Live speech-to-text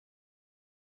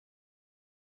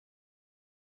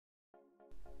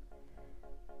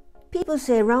People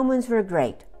say Romans were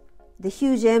great. The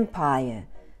huge empire,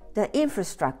 the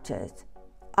infrastructures,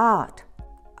 art,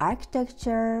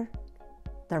 architecture,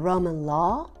 the Roman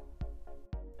law.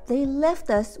 They left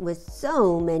us with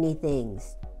so many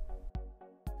things.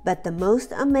 But the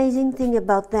most amazing thing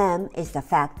about them is the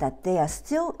fact that they are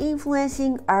still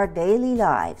influencing our daily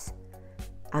lives.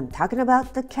 I'm talking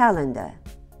about the calendar.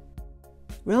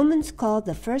 Romans called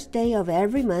the first day of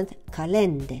every month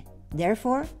calende,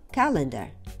 therefore calendar.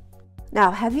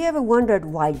 Now, have you ever wondered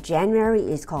why January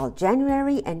is called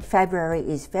January and February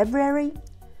is February?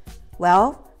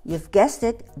 Well, you've guessed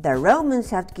it, the Romans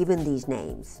have given these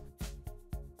names.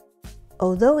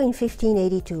 Although in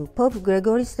 1582 Pope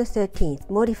Gregory XIII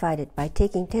modified it by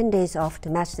taking 10 days off to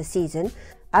match the season,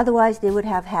 otherwise they would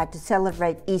have had to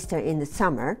celebrate Easter in the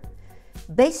summer,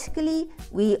 basically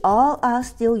we all are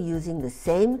still using the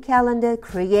same calendar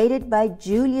created by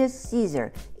Julius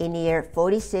Caesar in year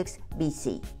 46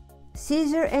 BC.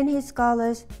 Caesar and his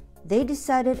scholars, they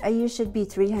decided a year should be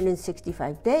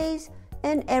 365 days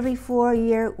and every 4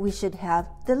 years we should have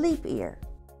the leap year.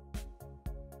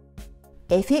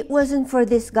 If it wasn't for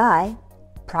this guy,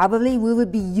 probably we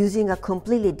would be using a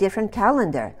completely different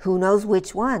calendar. Who knows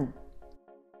which one?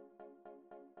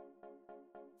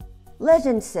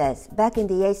 Legend says back in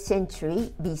the 8th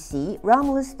century BC,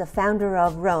 Romulus, the founder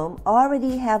of Rome,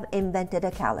 already have invented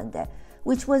a calendar,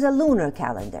 which was a lunar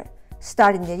calendar,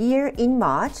 starting the year in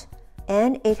March,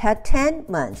 and it had 10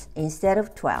 months instead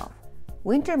of 12.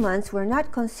 Winter months were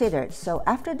not considered, so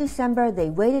after December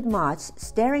they waited March,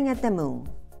 staring at the moon.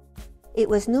 It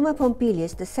was Numa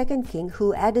Pompilius, the second king,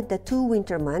 who added the 2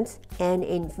 winter months, and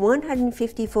in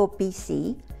 154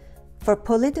 BC, for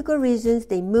political reasons,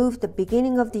 they moved the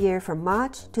beginning of the year from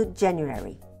March to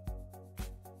January.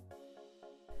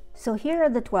 So here are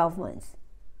the 12 months,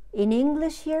 in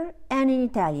English here and in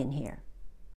Italian here.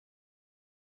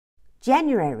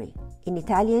 January, in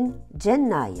Italian,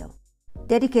 Gennaio,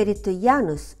 dedicated to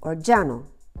Janus or Jano.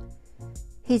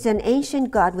 He's an ancient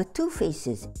god with 2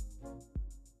 faces.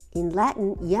 In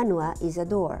Latin, Janua is a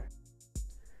door.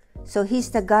 So he's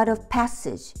the god of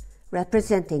passage,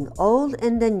 representing old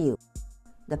and the new,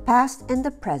 the past and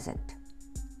the present.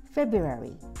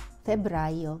 February,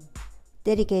 Febbraio,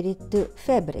 dedicated to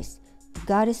Febris, the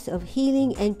goddess of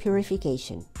healing and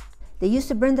purification. They used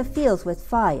to burn the fields with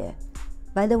fire.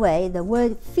 By the way, the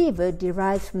word fever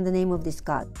derives from the name of this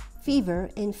god. Fever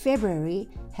and February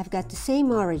have got the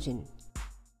same origin.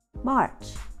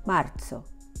 March, Marzo,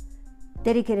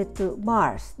 dedicated to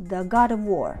Mars, the god of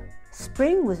war.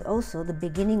 Spring was also the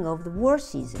beginning of the war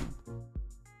season.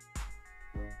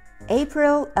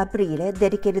 April, Aprile,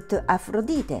 dedicated to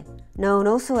Aphrodite, known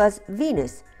also as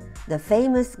Venus, the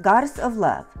famous goddess of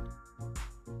love.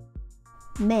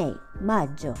 May,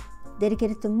 Maggio,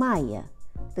 dedicated to Maia,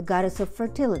 the goddess of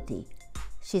fertility.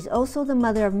 She's also the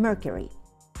mother of Mercury.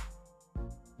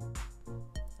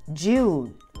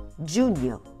 June,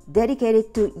 Junio,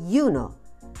 dedicated to Juno,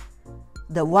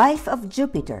 the wife of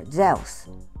Jupiter, Zeus.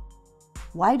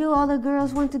 Why do all the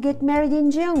girls want to get married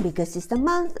in June? Because it's the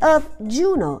month of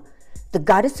Juno, the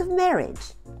goddess of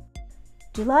marriage.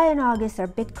 July and August are a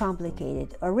bit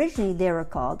complicated. Originally they were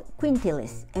called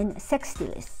Quintilis and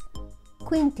Sextilis.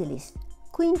 Quintilis,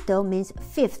 quinto means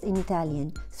 5th in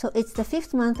Italian, so it's the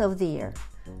 5th month of the year.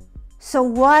 So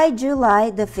why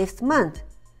July, the 5th month?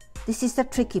 This is the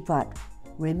tricky part.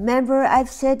 Remember I've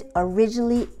said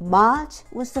originally March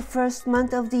was the 1st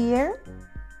month of the year?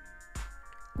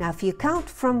 Now if you count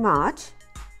from March,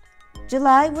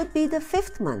 July would be the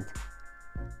 5th month.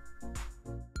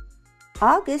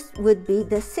 August would be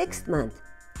the 6th month.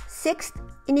 6th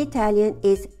in Italian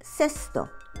is sesto.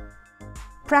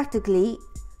 Practically,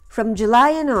 from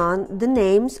July and on, the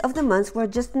names of the months were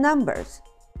just numbers.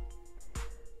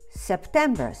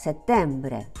 September,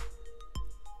 settembre.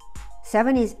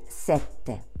 7 is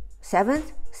sette.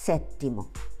 7th, settimo.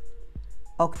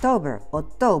 October,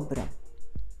 ottobre.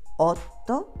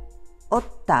 Otto,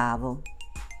 ottavo.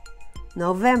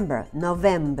 November,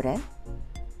 novembre.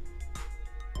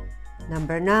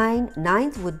 Number 9,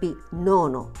 9th would be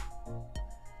nono.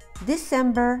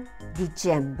 December,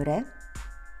 dicembre.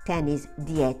 10 is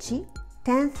dieci.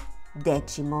 10th,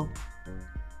 decimo.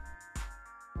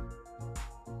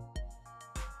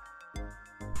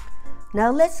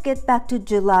 Now let's get back to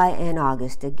July and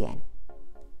August again.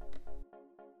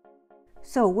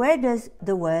 So where does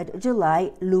the word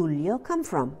July, luglio, come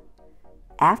from?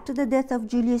 After the death of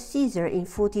Julius Caesar in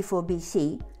 44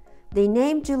 BC, they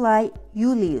named July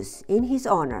Julius in his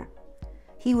honor.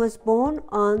 He was born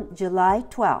on July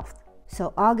 12th.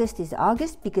 So August is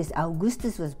August because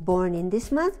Augustus was born in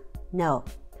this month? No,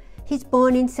 he's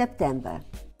born in September.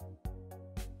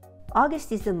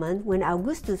 August is the month when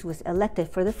Augustus was elected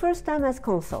for the first time as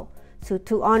consul. So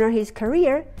to honor his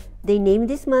career, they named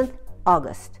this month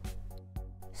August.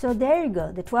 So there you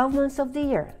go, the 12 months of the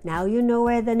year. Now you know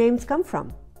where the names come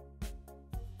from.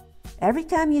 Every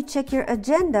time you check your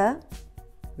agenda,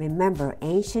 remember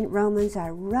ancient Romans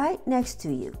are right next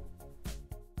to you.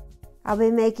 I'll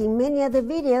be making many other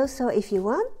videos, so if you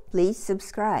want, please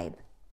subscribe.